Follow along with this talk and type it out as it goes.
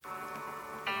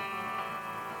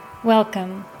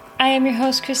Welcome. I am your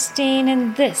host, Christine,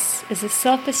 and this is the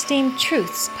Self-Esteem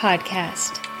Truths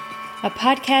Podcast, a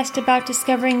podcast about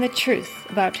discovering the truth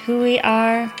about who we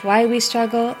are, why we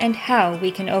struggle, and how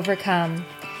we can overcome.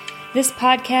 This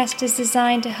podcast is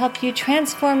designed to help you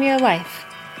transform your life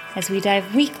as we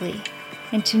dive weekly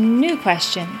into new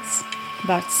questions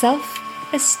about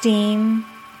self-esteem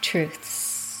truths.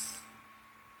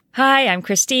 Hi, I'm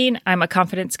Christine. I'm a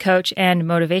confidence coach and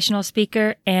motivational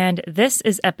speaker, and this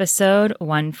is episode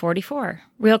 144.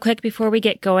 Real quick before we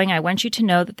get going, I want you to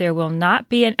know that there will not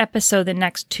be an episode the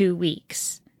next 2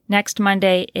 weeks. Next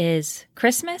Monday is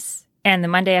Christmas, and the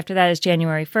Monday after that is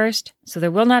January 1st, so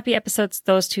there will not be episodes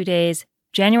those 2 days.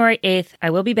 January 8th, I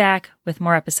will be back with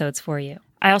more episodes for you.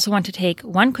 I also want to take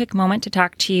one quick moment to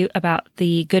talk to you about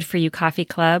the Good For You Coffee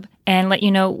Club and let you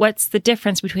know what's the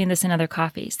difference between this and other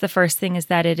coffees. The first thing is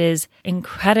that it is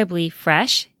incredibly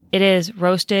fresh. It is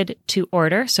roasted to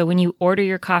order. So when you order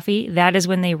your coffee, that is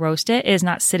when they roast it. It is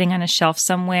not sitting on a shelf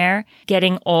somewhere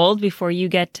getting old before you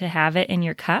get to have it in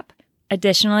your cup.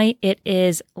 Additionally, it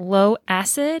is low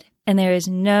acid and there is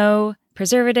no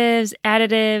preservatives,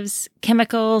 additives,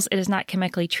 chemicals. It is not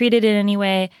chemically treated in any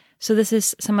way. So this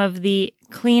is some of the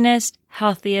cleanest,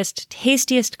 healthiest,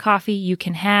 tastiest coffee you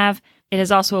can have. It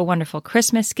is also a wonderful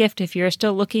Christmas gift. If you're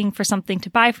still looking for something to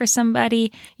buy for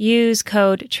somebody, use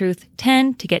code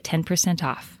TRUTH10 to get 10%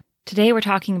 off. Today we're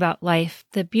talking about life,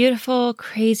 the beautiful,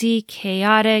 crazy,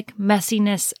 chaotic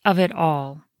messiness of it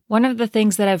all. One of the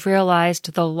things that I've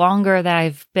realized the longer that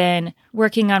I've been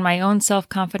working on my own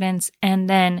self-confidence and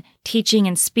then teaching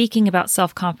and speaking about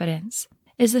self-confidence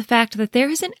is the fact that there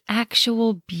is an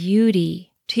actual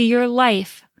beauty to your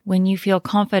life when you feel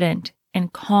confident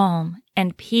and calm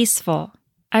and peaceful.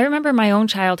 I remember my own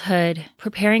childhood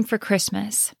preparing for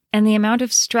Christmas and the amount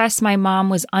of stress my mom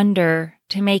was under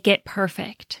to make it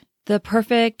perfect. The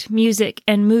perfect music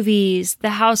and movies,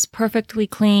 the house perfectly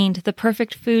cleaned, the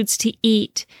perfect foods to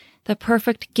eat, the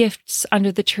perfect gifts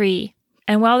under the tree.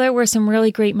 And while there were some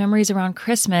really great memories around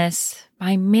Christmas,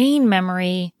 my main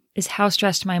memory is how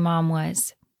stressed my mom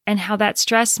was and how that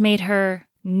stress made her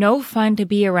no fun to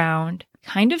be around,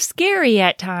 kind of scary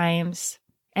at times,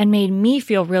 and made me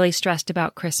feel really stressed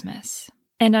about Christmas.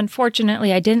 And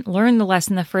unfortunately, I didn't learn the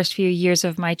lesson the first few years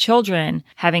of my children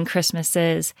having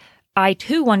Christmases. I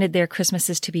too wanted their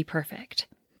Christmases to be perfect.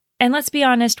 And let's be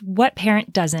honest, what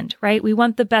parent doesn't, right? We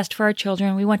want the best for our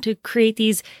children. We want to create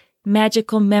these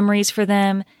magical memories for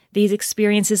them, these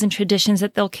experiences and traditions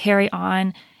that they'll carry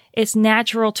on. It's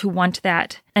natural to want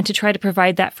that and to try to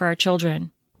provide that for our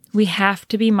children. We have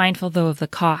to be mindful, though, of the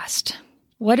cost.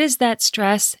 What is that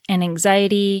stress and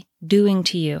anxiety doing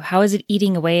to you? How is it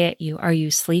eating away at you? Are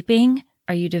you sleeping?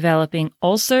 Are you developing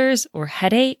ulcers or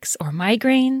headaches or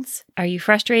migraines? Are you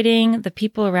frustrating the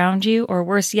people around you, or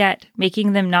worse yet,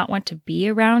 making them not want to be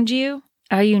around you?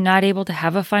 Are you not able to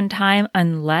have a fun time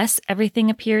unless everything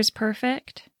appears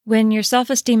perfect? When your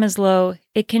self-esteem is low,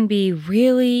 it can be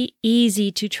really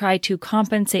easy to try to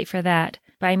compensate for that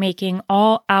by making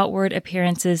all outward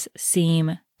appearances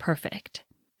seem perfect.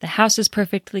 The house is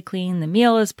perfectly clean, the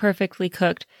meal is perfectly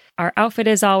cooked, our outfit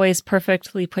is always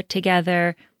perfectly put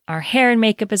together, our hair and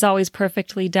makeup is always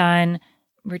perfectly done.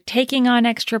 We're taking on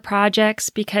extra projects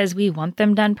because we want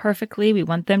them done perfectly, we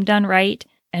want them done right,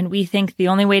 and we think the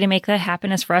only way to make that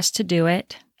happen is for us to do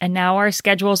it. And now our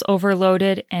schedule's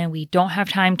overloaded and we don't have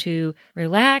time to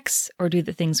relax or do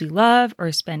the things we love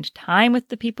or spend time with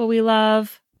the people we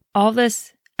love. All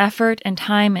this effort and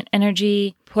time and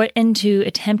energy put into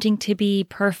attempting to be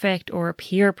perfect or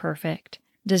appear perfect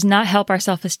does not help our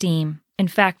self-esteem. In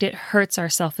fact, it hurts our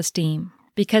self-esteem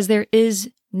because there is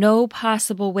no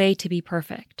possible way to be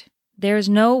perfect. There's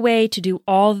no way to do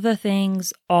all the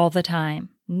things all the time.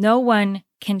 No one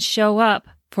can show up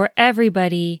for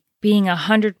everybody being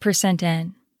 100%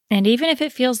 in. And even if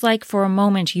it feels like for a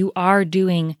moment you are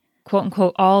doing, quote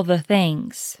unquote, all the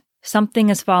things, something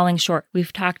is falling short.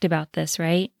 We've talked about this,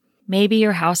 right? Maybe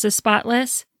your house is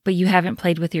spotless, but you haven't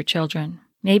played with your children.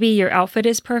 Maybe your outfit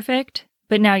is perfect,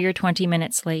 but now you're 20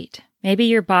 minutes late. Maybe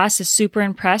your boss is super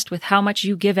impressed with how much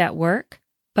you give at work,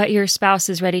 but your spouse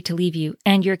is ready to leave you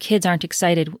and your kids aren't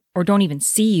excited or don't even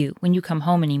see you when you come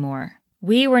home anymore.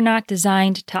 We were not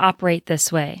designed to operate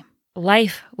this way.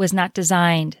 Life was not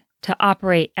designed to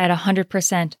operate at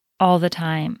 100% all the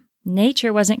time.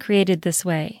 Nature wasn't created this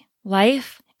way.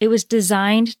 Life, it was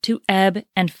designed to ebb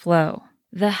and flow.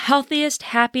 The healthiest,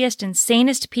 happiest, and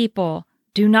sanest people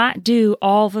do not do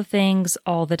all the things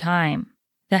all the time.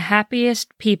 The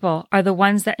happiest people are the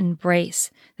ones that embrace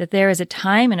that there is a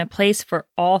time and a place for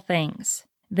all things.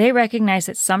 They recognize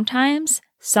that sometimes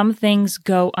some things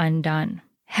go undone.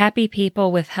 Happy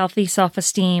people with healthy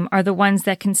self-esteem are the ones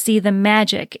that can see the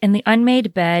magic in the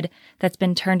unmade bed that's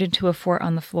been turned into a fort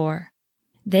on the floor.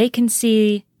 They can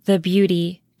see the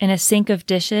beauty in a sink of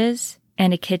dishes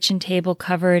and a kitchen table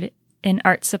covered in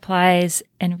art supplies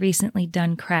and recently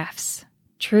done crafts.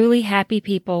 Truly happy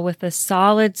people with a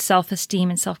solid self-esteem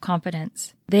and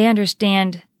self-confidence. They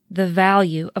understand the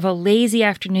value of a lazy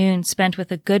afternoon spent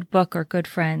with a good book or good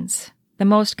friends. The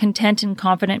most content and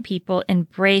confident people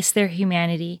embrace their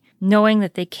humanity, knowing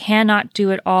that they cannot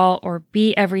do it all or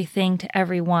be everything to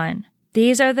everyone.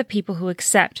 These are the people who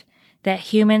accept that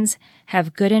humans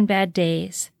have good and bad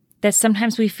days, that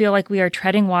sometimes we feel like we are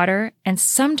treading water, and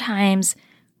sometimes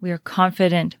we are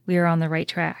confident we are on the right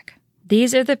track.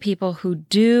 These are the people who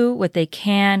do what they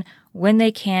can, when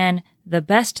they can, the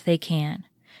best they can,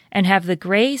 and have the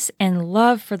grace and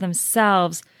love for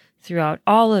themselves throughout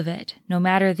all of it, no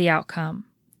matter the outcome.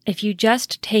 If you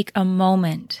just take a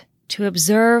moment to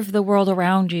observe the world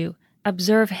around you,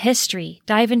 observe history,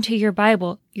 dive into your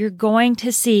Bible, you're going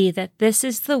to see that this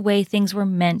is the way things were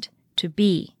meant to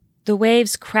be. The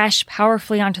waves crash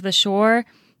powerfully onto the shore,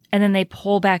 and then they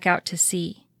pull back out to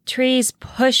sea. Trees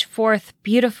push forth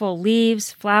beautiful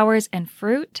leaves, flowers, and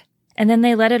fruit, and then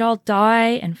they let it all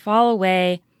die and fall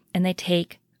away, and they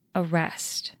take a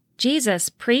rest. Jesus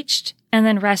preached and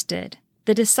then rested.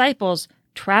 The disciples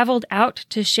traveled out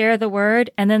to share the word,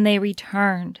 and then they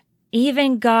returned.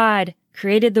 Even God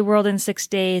created the world in 6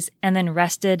 days and then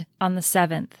rested on the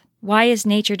seventh. Why is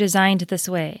nature designed this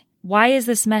way? Why is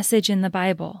this message in the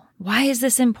Bible? Why is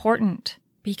this important?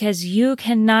 Because you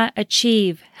cannot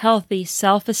achieve healthy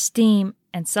self-esteem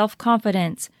and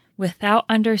self-confidence without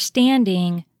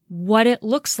understanding what it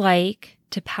looks like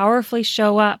to powerfully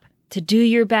show up, to do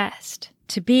your best,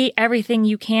 to be everything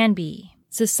you can be.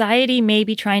 Society may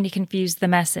be trying to confuse the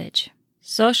message.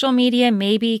 Social media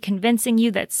may be convincing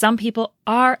you that some people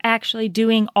are actually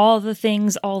doing all the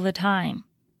things all the time.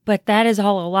 But that is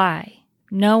all a lie.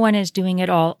 No one is doing it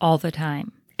all the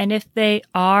time. And if they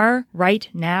are right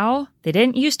now, they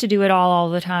didn't used to do it all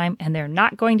the time, and they're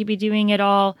not going to be doing it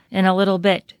all in a little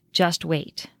bit. Just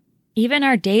wait. Even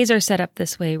our days are set up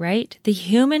this way, right? The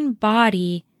human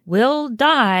body will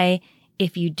die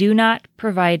if you do not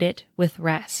provide it with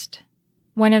rest.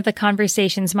 One of the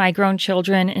conversations my grown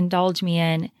children indulge me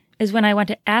in is when I want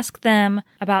to ask them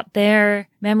about their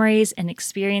memories and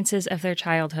experiences of their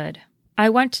childhood. I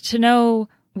want to know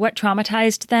what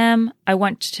traumatized them. I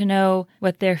want to know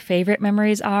what their favorite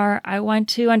memories are. I want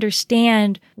to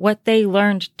understand what they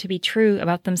learned to be true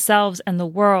about themselves and the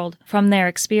world from their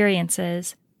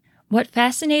experiences. What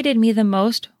fascinated me the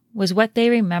most was what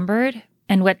they remembered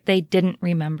and what they didn't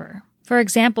remember. For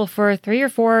example, for 3 or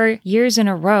 4 years in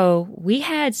a row, we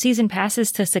had season passes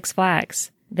to Six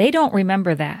Flags. They don't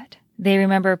remember that. They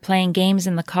remember playing games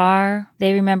in the car.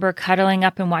 They remember cuddling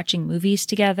up and watching movies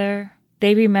together.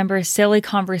 They remember silly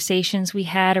conversations we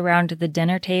had around the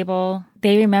dinner table.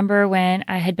 They remember when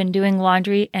I had been doing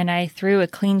laundry and I threw a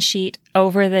clean sheet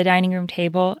over the dining room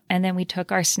table, and then we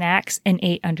took our snacks and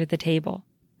ate under the table.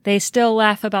 They still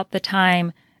laugh about the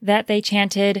time that they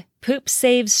chanted, "Poop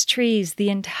saves trees,"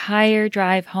 the entire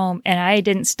drive home, and I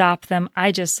didn't stop them.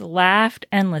 I just laughed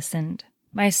and listened.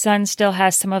 My son still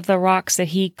has some of the rocks that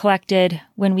he collected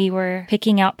when we were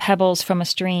picking out pebbles from a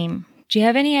stream. Do you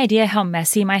have any idea how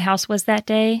messy my house was that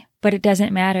day? But it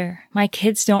doesn't matter. My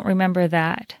kids don't remember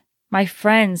that. My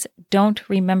friends don't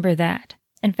remember that.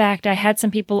 In fact, I had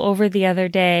some people over the other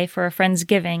day for a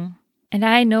Friendsgiving, and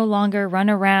I no longer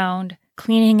run around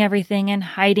cleaning everything and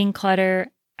hiding clutter.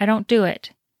 I don't do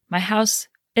it. My house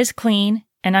is clean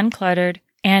and uncluttered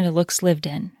and looks lived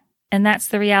in. And that's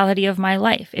the reality of my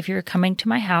life. If you're coming to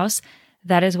my house,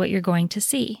 that is what you're going to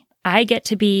see. I get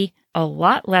to be a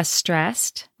lot less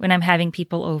stressed when I'm having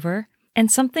people over.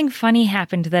 And something funny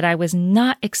happened that I was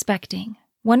not expecting.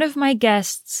 One of my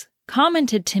guests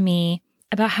commented to me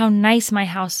about how nice my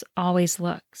house always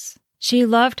looks. She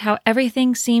loved how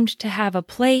everything seemed to have a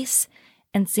place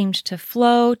and seemed to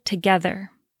flow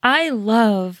together. I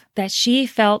love that she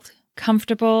felt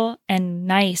comfortable and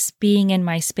nice being in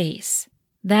my space.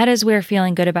 That is where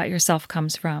feeling good about yourself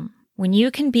comes from. When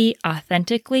you can be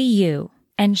authentically you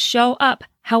and show up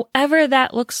however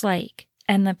that looks like,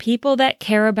 and the people that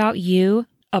care about you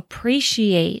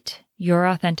appreciate your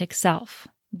authentic self.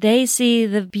 They see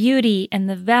the beauty and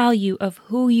the value of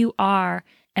who you are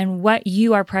and what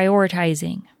you are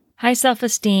prioritizing. High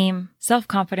self-esteem,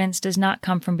 self-confidence does not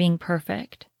come from being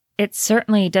perfect. It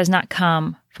certainly does not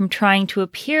come from trying to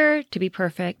appear to be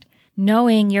perfect,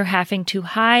 knowing you're having to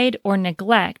hide or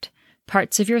neglect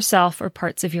parts of yourself or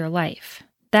parts of your life.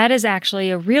 That is actually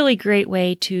a really great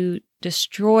way to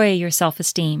destroy your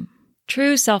self-esteem.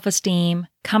 True self-esteem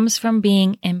comes from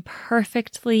being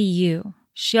imperfectly you,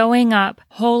 showing up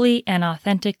wholly and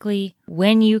authentically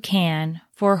when you can,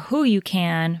 for who you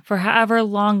can, for however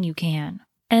long you can,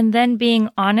 and then being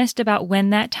honest about when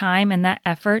that time and that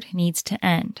effort needs to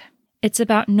end. It's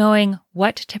about knowing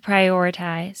what to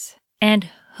prioritize and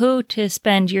who to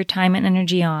spend your time and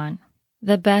energy on.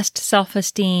 The best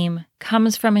self-esteem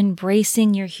comes from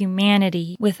embracing your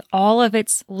humanity with all of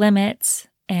its limits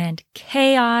and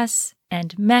chaos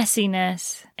and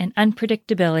messiness and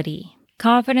unpredictability.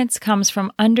 Confidence comes from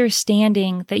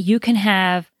understanding that you can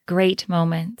have great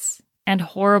moments and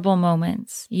horrible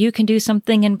moments. You can do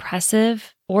something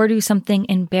impressive or do something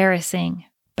embarrassing,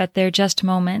 but they're just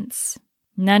moments.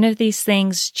 None of these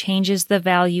things changes the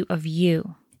value of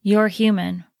you. You're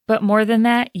human, but more than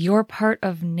that, you're part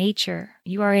of nature.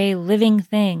 You are a living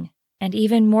thing. And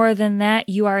even more than that,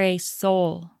 you are a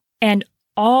soul. And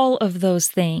all of those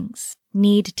things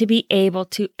need to be able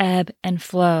to ebb and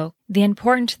flow. The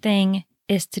important thing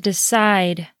is to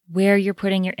decide where you're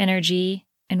putting your energy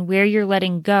and where you're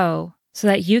letting go so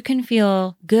that you can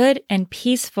feel good and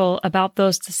peaceful about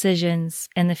those decisions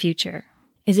in the future.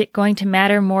 Is it going to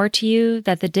matter more to you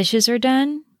that the dishes are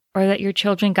done or that your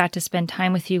children got to spend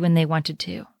time with you when they wanted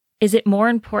to? Is it more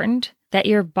important that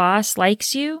your boss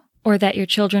likes you or that your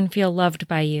children feel loved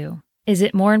by you? Is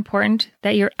it more important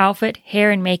that your outfit, hair,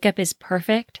 and makeup is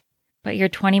perfect, but you're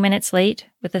 20 minutes late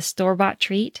with a store-bought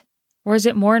treat? Or is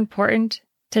it more important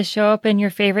to show up in your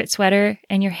favorite sweater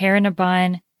and your hair in a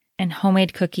bun and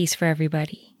homemade cookies for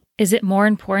everybody? Is it more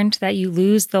important that you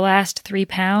lose the last 3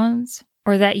 pounds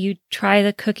or that you try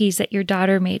the cookies that your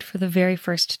daughter made for the very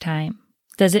first time?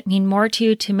 Does it mean more to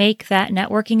you to make that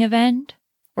networking event?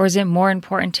 Or is it more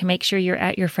important to make sure you're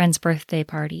at your friend's birthday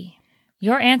party?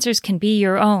 Your answers can be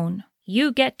your own.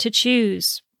 You get to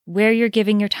choose where you're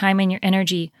giving your time and your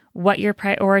energy, what you're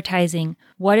prioritizing,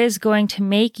 what is going to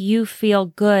make you feel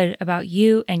good about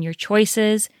you and your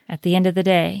choices at the end of the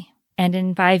day, and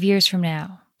in 5 years from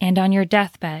now, and on your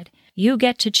deathbed. You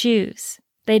get to choose.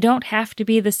 They don't have to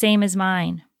be the same as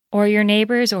mine, or your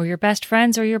neighbors, or your best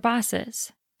friends, or your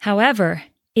bosses. However,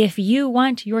 if you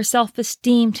want your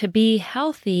self-esteem to be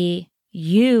healthy,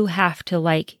 you have to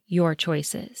like your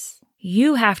choices.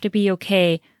 You have to be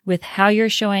okay with how you're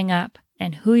showing up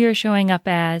and who you're showing up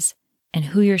as and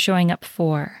who you're showing up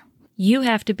for. You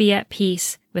have to be at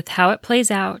peace with how it plays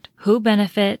out, who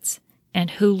benefits, and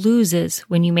who loses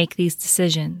when you make these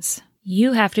decisions.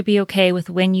 You have to be okay with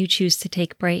when you choose to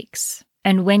take breaks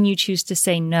and when you choose to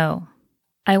say no.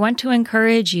 I want to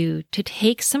encourage you to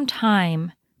take some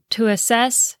time to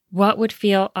assess what would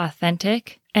feel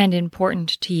authentic and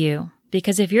important to you.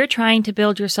 Because if you're trying to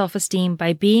build your self-esteem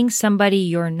by being somebody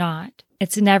you're not,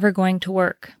 it's never going to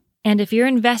work. And if you're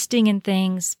investing in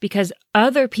things because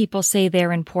other people say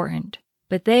they're important,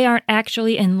 but they aren't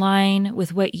actually in line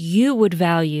with what you would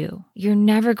value, you're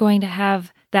never going to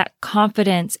have that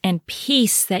confidence and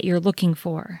peace that you're looking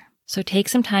for. So take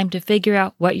some time to figure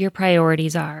out what your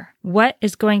priorities are. What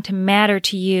is going to matter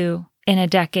to you in a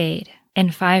decade,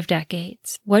 in 5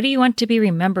 decades? What do you want to be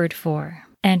remembered for?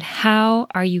 And how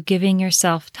are you giving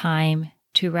yourself time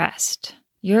to rest?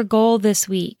 Your goal this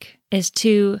week is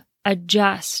to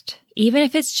adjust, even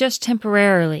if it's just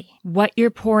temporarily, what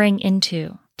you're pouring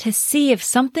into to see if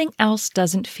something else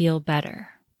doesn't feel better.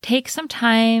 Take some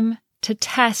time to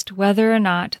test whether or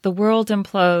not the world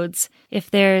implodes if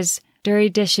there's dirty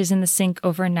dishes in the sink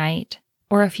overnight,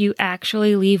 or if you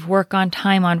actually leave work on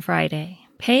time on Friday.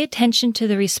 Pay attention to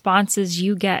the responses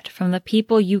you get from the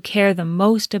people you care the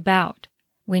most about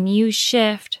when you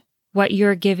shift what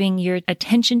you're giving your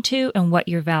attention to and what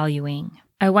you're valuing.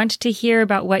 I want to hear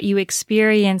about what you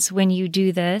experience when you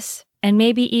do this, and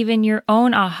maybe even your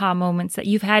own aha moments that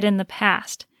you've had in the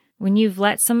past, when you've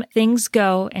let some things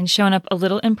go and shown up a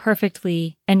little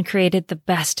imperfectly and created the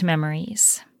best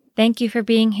memories. Thank you for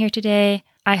being here today.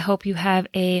 I hope you have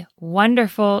a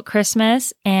wonderful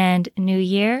Christmas and New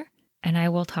Year, and I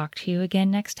will talk to you again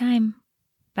next time.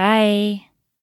 Bye.